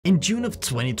In June of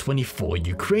 2024,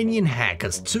 Ukrainian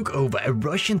hackers took over a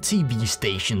Russian TV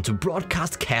station to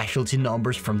broadcast casualty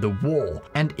numbers from the war,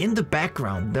 and in the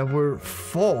background there were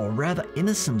 4 rather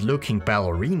innocent-looking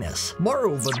ballerinas.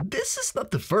 Moreover, this is not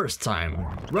the first time.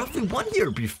 Roughly 1 year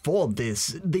before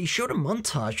this, they showed a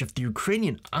montage of the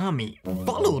Ukrainian army,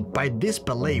 followed by this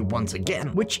ballet once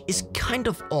again, which is kind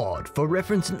of odd. For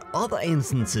reference, in other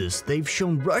instances, they've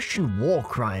shown Russian war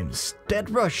crimes, dead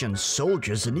Russian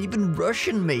soldiers, and even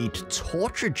Russian-made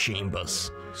torture chambers.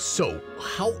 So,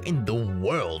 how in the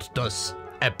world does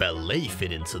a ballet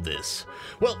fit into this?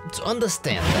 Well, to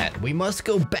understand that, we must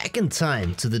go back in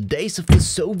time to the days of the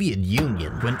Soviet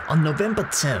Union, when on November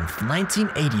 10th,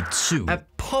 1982, a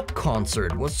pop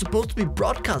concert was supposed to be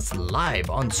broadcast live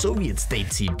on Soviet state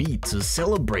TV to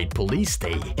celebrate Police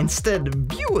Day. Instead,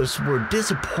 viewers were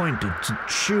disappointed to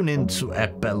tune into a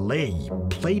ballet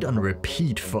played on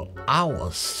repeat for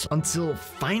hours, until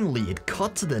finally it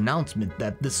caught to the announcement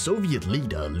that the Soviet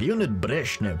leader Leonid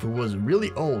Brezhnev, who was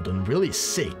really old and really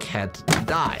sick, had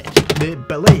died. The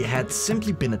ballet had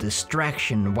simply been a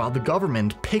distraction while the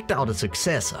government picked out a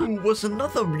successor, who was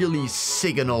another really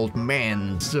sick and old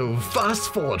man. So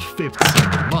fast forward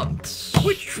 15 months,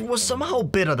 which was somehow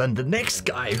better than the next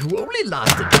guy who only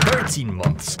lasted 13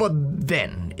 months. But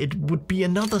then it would be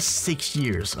another 6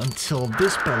 years until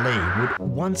this ballet would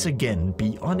once again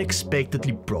be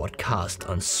unexpectedly broadcast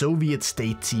on Soviet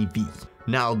state TV.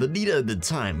 Now, the leader at the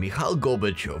time, Mikhail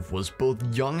Gorbachev, was both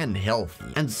young and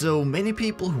healthy, and so many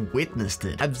people who witnessed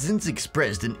it have since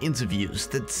expressed in interviews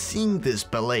that seeing this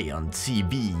ballet on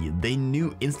TV, they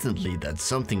knew instantly that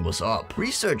something was up.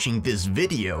 Researching this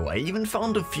video, I even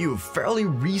found a few fairly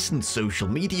recent social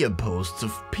media posts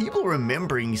of people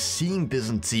remembering seeing this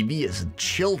on TV as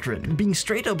children, being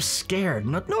straight up scared,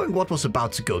 not knowing what was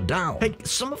about to go down. Like,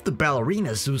 some of the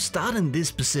ballerinas who starred in this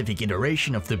specific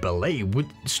iteration of the ballet would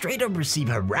straight up receive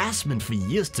harassment for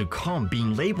years to come,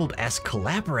 being labeled as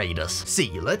collaborators. See,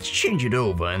 let's change it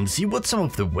over and see what some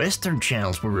of the Western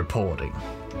channels were reporting.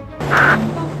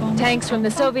 Tanks from the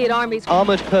Soviet Army's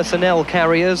armored personnel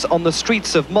carriers on the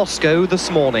streets of Moscow this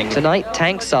morning. Tonight,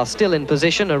 tanks are still in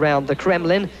position around the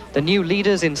Kremlin, the new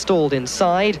leaders installed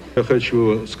inside. Я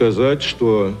хочу сказать,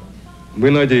 что мы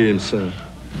надеемся.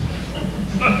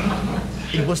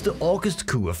 It was the August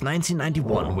coup of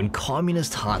 1991, when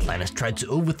communist hardliners tried to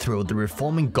overthrow the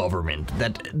reforming government,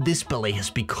 that this ballet has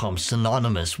become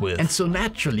synonymous with. And so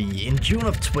naturally, in June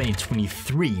of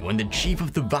 2023, when the chief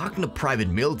of the Wagner private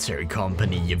military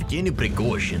company, Yevgeny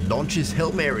Prigozhin, launched his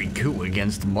Hail Mary coup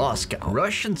against Moscow,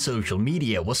 Russian social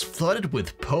media was flooded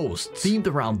with posts themed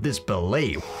around this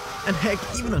ballet. And heck,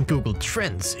 even on Google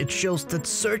Trends, it shows that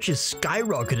searches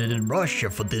skyrocketed in Russia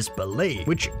for this ballet,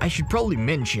 which I should probably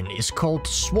mention is called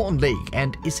Swan Lake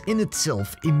and is in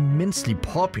itself immensely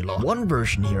popular. One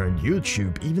version here on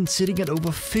YouTube even sitting at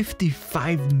over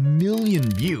 55 million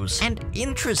views. And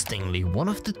interestingly, one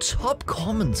of the top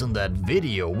comments on that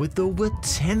video with over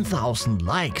 10,000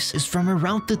 likes is from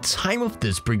around the time of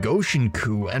this Prigozhin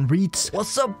coup and reads,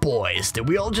 "What's up, boys? Did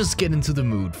we all just get into the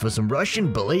mood for some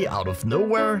Russian ballet out of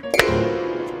nowhere?"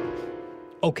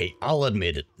 Okay, I'll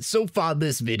admit it. So far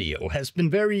this video has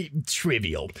been very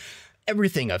trivial.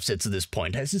 Everything I've said to this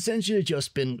point has essentially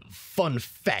just been fun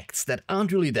facts that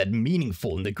aren't really that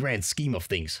meaningful in the grand scheme of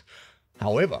things.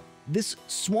 However, this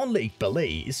Swan Lake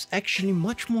ballet is actually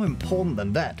much more important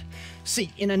than that.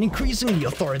 See, in an increasingly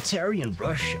authoritarian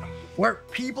Russia, where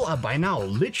people are by now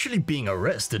literally being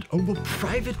arrested over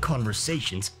private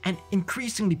conversations, an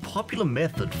increasingly popular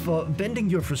method for venting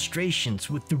your frustrations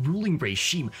with the ruling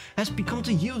regime has become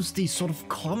to use these sort of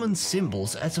common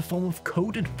symbols as a form of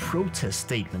coded protest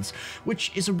statements,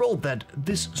 which is a role that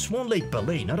this Swan Lake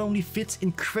ballet not only fits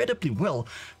incredibly well,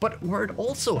 but where it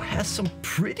also has some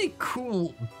pretty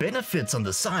cool benefits on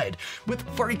the side, with,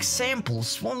 for example,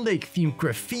 Swan Lake themed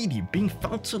graffiti being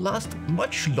found to last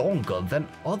much longer than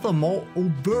other more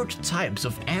overt types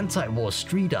of anti-war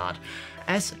street art,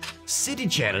 as city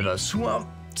janitors, who are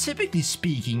typically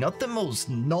speaking not the most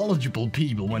knowledgeable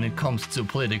people when it comes to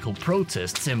political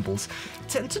protest symbols,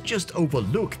 tend to just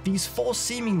overlook these 4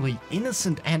 seemingly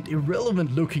innocent and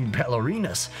irrelevant looking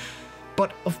ballerinas.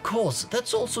 But of course,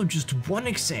 that's also just one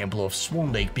example of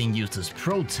Swan Lake being used as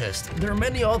protest. There are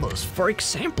many others. For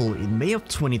example, in May of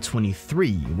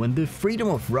 2023, when the Freedom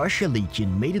of Russia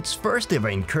Legion made its first ever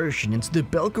incursion into the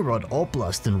Belgorod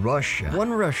Oblast in Russia,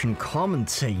 one Russian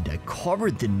commentator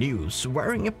covered the news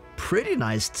wearing a pretty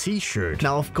nice t-shirt.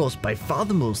 Now, of course, by far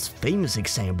the most famous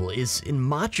example is in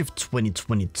March of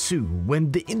 2022,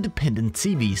 when the independent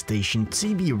TV station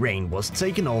TV Rain was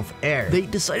taken off air. They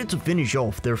decided to finish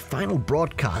off their final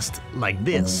broadcast like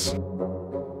this.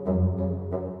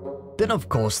 Then of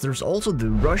course there's also the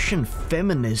Russian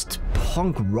feminist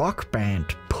punk rock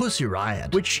band Pussy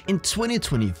Riot, which in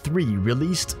 2023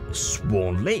 released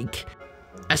Swan Lake,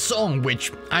 a song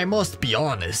which, I must be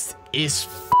honest, is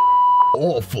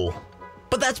awful.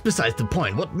 But that's besides the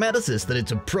point. What matters is that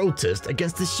it's a protest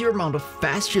against the sheer amount of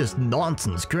fascist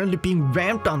nonsense currently being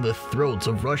rammed down the throats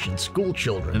of Russian school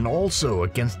children, and also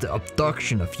against the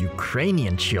abduction of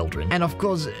Ukrainian children. And of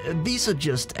course, these are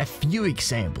just a few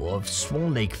examples of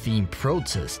Swan Lake themed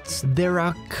protests. There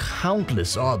are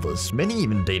countless others, many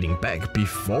even dating back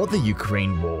before the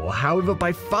Ukraine war. However,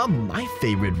 by far my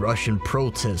favorite Russian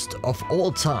protest of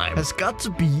all time has got to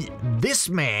be this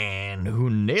man who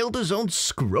nailed his own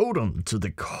scrotum to the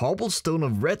cobblestone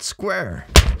of Red Square.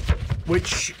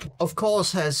 Which, of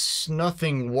course, has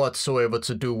nothing whatsoever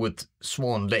to do with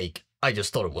Swan Lake. I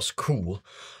just thought it was cool.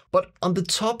 But on the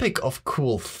topic of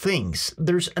cool things,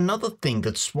 there's another thing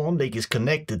that Swan Lake is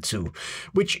connected to,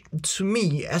 which to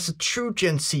me, as a true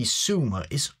Gen Z Zoomer,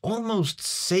 is almost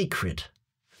sacred.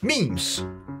 Memes.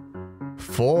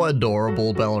 4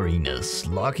 adorable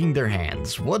ballerinas locking their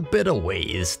hands. What better way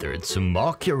is there to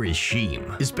mock your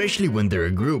regime? Especially when they're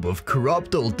a group of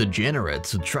corrupt old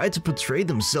degenerates who try to portray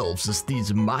themselves as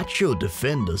these macho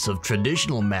defenders of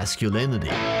traditional masculinity.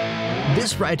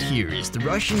 This right here is the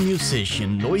Russian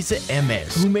musician Noise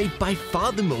MS, who made by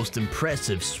far the most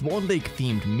impressive Swan Lake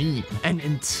themed meme. An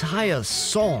entire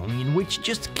song in which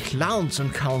just clowns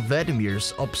on Count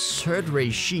Vladimir's absurd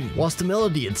regime, whilst the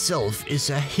melody itself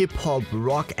is a hip-hop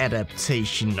rock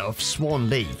adaptation of Swan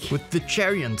Lake, with the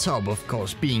cherry on top of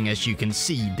course being, as you can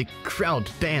see, the crowd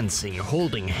dancing,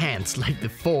 holding hands like the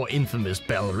 4 infamous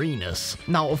ballerinas.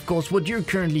 Now of course what you're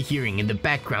currently hearing in the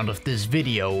background of this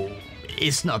video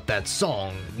is not that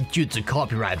song, due to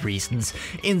copyright reasons.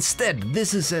 Instead,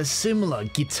 this is a similar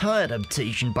guitar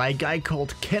adaptation by a guy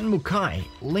called Ken Mukai,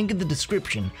 link in the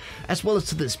description, as well as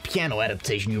to this piano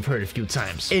adaptation you've heard a few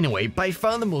times. Anyway, by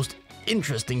far the most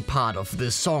interesting part of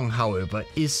this song, however,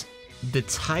 is the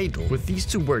title, with these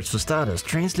 2 words for starters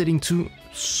translating to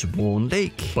Swan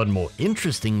Lake. But more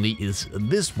interestingly is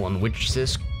this one, which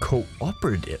says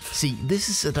cooperative. See, this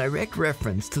is a direct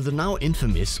reference to the now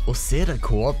infamous Ozera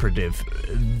cooperative.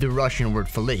 The Russian word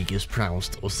for lake is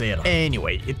pronounced Ozera.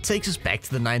 Anyway, it takes us back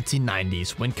to the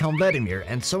 1990s when Count Vladimir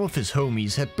and some of his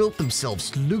homies had built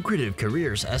themselves lucrative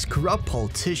careers as corrupt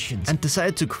politicians and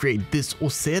decided to create this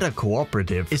Ozera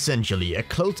cooperative, essentially a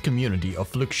closed community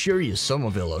of luxurious summer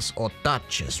villas or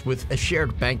dachas with a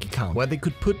shared bank account where they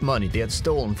could put money they had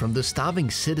stolen from the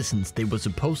starving citizens they were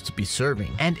supposed to be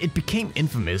serving. And it became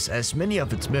infamous as many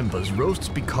of its members rose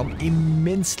to become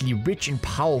immensely rich and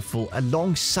powerful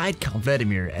alongside Count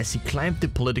Vladimir as he climbed the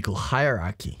political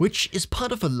hierarchy, which is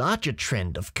part of a larger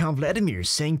trend of Count Vladimir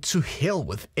saying to hell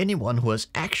with anyone who has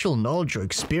actual knowledge or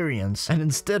experience, and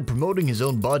instead promoting his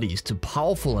own buddies to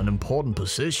powerful and important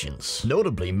positions.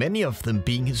 Notably, many of them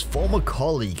being his former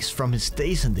colleagues from his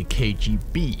days in the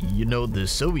KGB, you know, the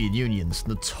Soviet Union's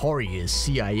notorious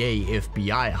CIA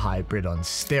FBI hybrid on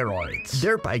steroids,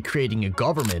 thereby creating a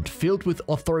government filled with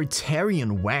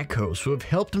authoritarian wackos who have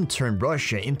helped him turn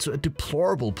Russia into a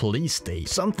deplorable police state,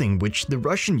 something which the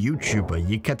Russian YouTuber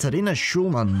Yekaterina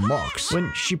Shulman mocks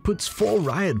when she puts 4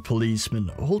 riot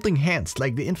policemen holding hands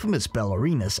like the infamous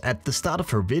ballerinas at the start of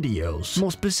her videos.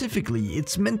 More specifically,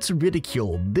 it's meant to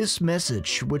ridicule this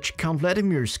message which Count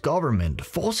Vladimir's government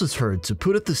forces her to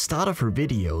put at the start of her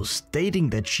videos,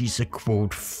 stating that she's a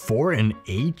quote foreign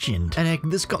agent.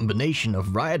 And this combination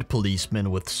of riot policemen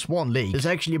with Swan Lake is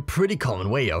actually a pretty common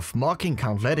way of mocking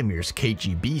Count Vladimir's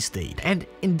KGB state. And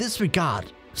in this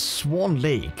regard, Swan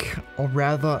Lake, or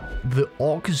rather the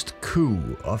August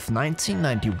coup of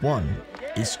 1991,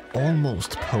 is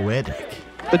almost poetic.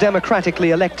 The democratically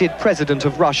elected president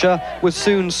of Russia was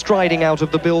soon striding out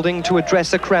of the building to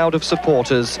address a crowd of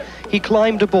supporters. He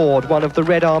climbed aboard one of the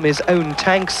Red Army's own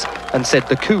tanks and said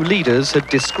the coup leaders had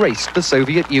disgraced the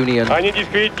Soviet Union.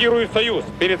 The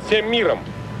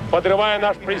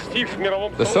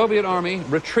Soviet army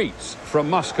retreats from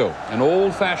Moscow. An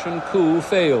old-fashioned coup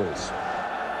fails.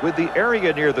 With the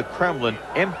area near the Kremlin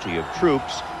empty of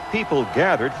troops, people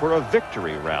gathered for a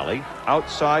victory rally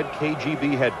outside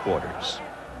KGB headquarters.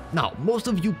 Now, most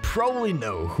of you probably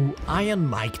know who Iron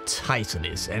Mike Tyson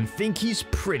is and think he's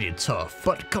pretty tough,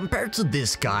 but compared to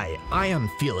this guy, Iron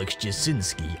Felix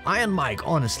Jasinski, Iron Mike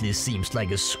honestly seems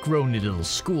like a scrawny little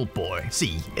schoolboy.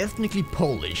 See, ethnically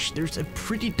Polish, there's a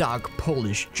pretty dark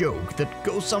Polish joke that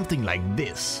goes something like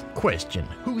this. Question: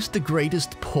 who's the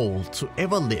greatest Pole to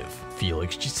ever live?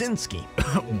 Felix Jasinski.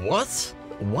 What?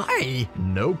 Why?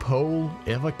 No Pole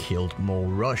ever killed more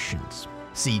Russians.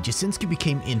 See, Jasinski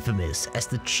became infamous as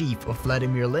the chief of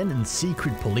Vladimir Lenin's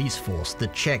secret police force, the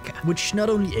Cheka, which not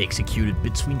only executed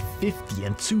between 50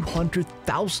 and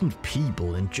 200,000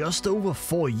 people in just over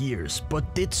 4 years,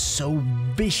 but did so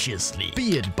viciously,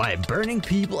 be it by burning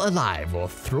people alive or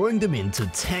throwing them into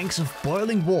tanks of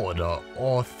boiling water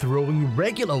or throwing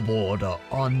regular water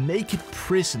on naked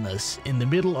prisoners in the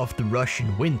middle of the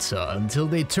Russian winter until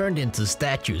they turned into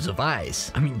statues of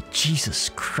ice. I mean, Jesus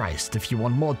Christ, if you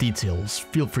want more details,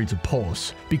 feel free to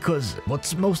pause, because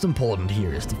what's most important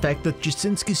here is the fact that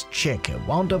Jasinski's Cheka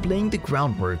wound up laying the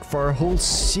groundwork for a whole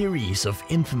series of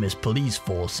infamous police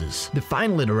forces, the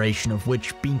final iteration of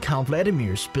which being Count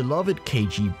Vladimir's beloved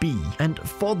KGB. And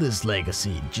for this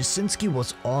legacy, Jasinski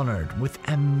was honored with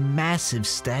a massive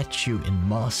statue in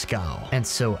Moscow. And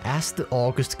so as the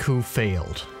August coup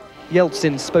failed,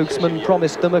 Yeltsin's spokesman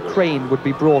promised them a crane would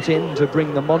be brought in to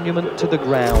bring the monument to the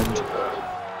ground.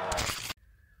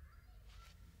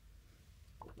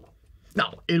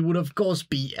 Now, it would of course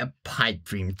be a pipe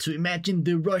dream to imagine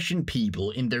the Russian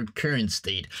people in their current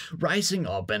state rising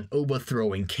up and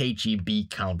overthrowing KGB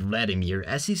Count Vladimir,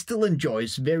 as he still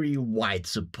enjoys very wide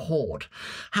support.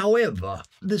 However,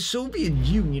 the Soviet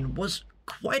Union was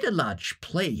quite a large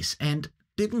place and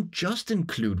didn't just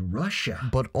include Russia,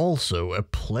 but also a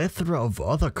plethora of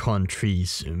other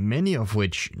countries, many of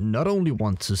which not only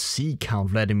want to see Count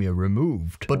Vladimir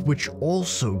removed, but which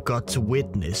also got to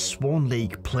witness Swan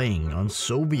Lake playing on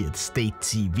Soviet state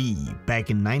TV back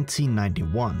in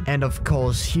 1991. And of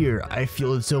course here I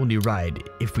feel it's only right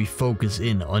if we focus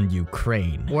in on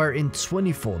Ukraine, where in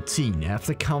 2014,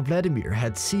 after Count Vladimir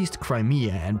had seized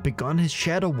Crimea and begun his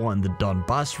shadow war in the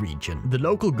Donbas region, the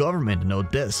local government in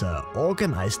Odessa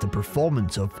organized a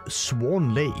performance of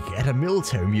Swan Lake at a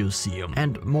military museum.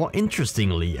 And more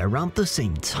interestingly, around the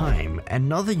same time,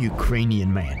 another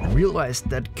Ukrainian man realized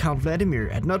that Count Vladimir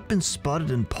had not been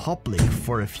spotted in public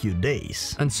for a few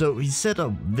days. And so he set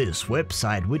up this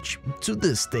website, which to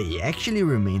this day actually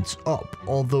remains up,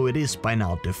 although it is by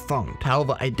now defunct.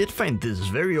 However, I did find this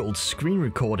very old screen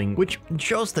recording, which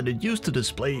shows that it used to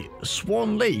display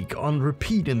Swan Lake on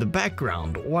repeat in the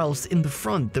background, whilst in the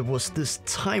front there was this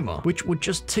timer, which would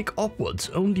just tick upwards,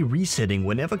 only resetting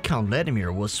whenever Count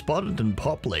Vladimir was spotted in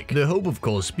public. The hope of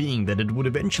course being that it would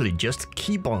eventually just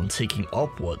keep on ticking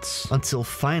upwards, until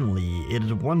finally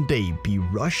it'd one day be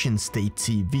Russian state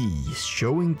TV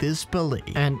showing this ballet.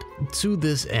 And to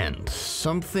this end,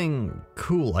 something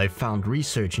cool I found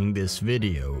researching this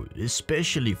video,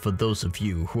 especially for those of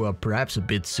you who are perhaps a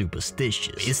bit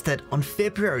superstitious, is that on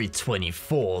February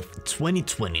 24th,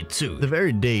 2022, the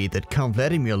very day that Count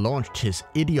Vladimir launched his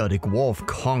idiotic war of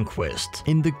conquest,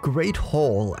 in the Great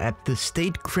Hall at the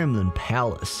State Kremlin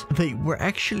Palace, they were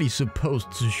actually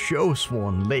supposed to show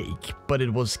Swan Lake, but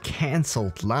it was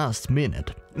cancelled last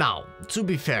minute. Now, to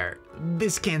be fair,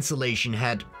 this cancellation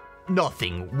had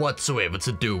nothing whatsoever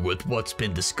to do with what's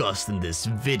been discussed in this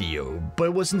video, but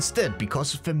it was instead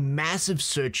because of a massive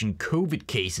surge in COVID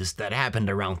cases that happened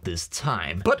around this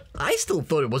time. But I still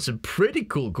thought it was a pretty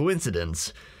cool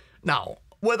coincidence. Now,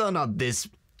 whether or not this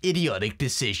idiotic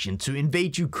decision to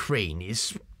invade Ukraine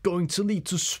is going to lead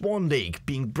to Swan Lake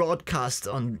being broadcast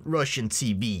on Russian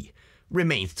TV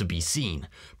remains to be seen.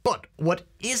 But what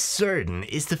is certain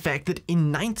is the fact that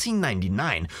in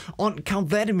 1999, on Count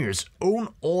Vladimir's own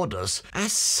orders, a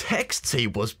sex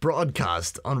tape was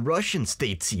broadcast on Russian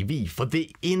state TV for the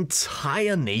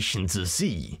entire nation to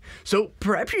see. So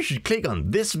perhaps you should click on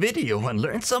this video and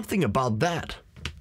learn something about that.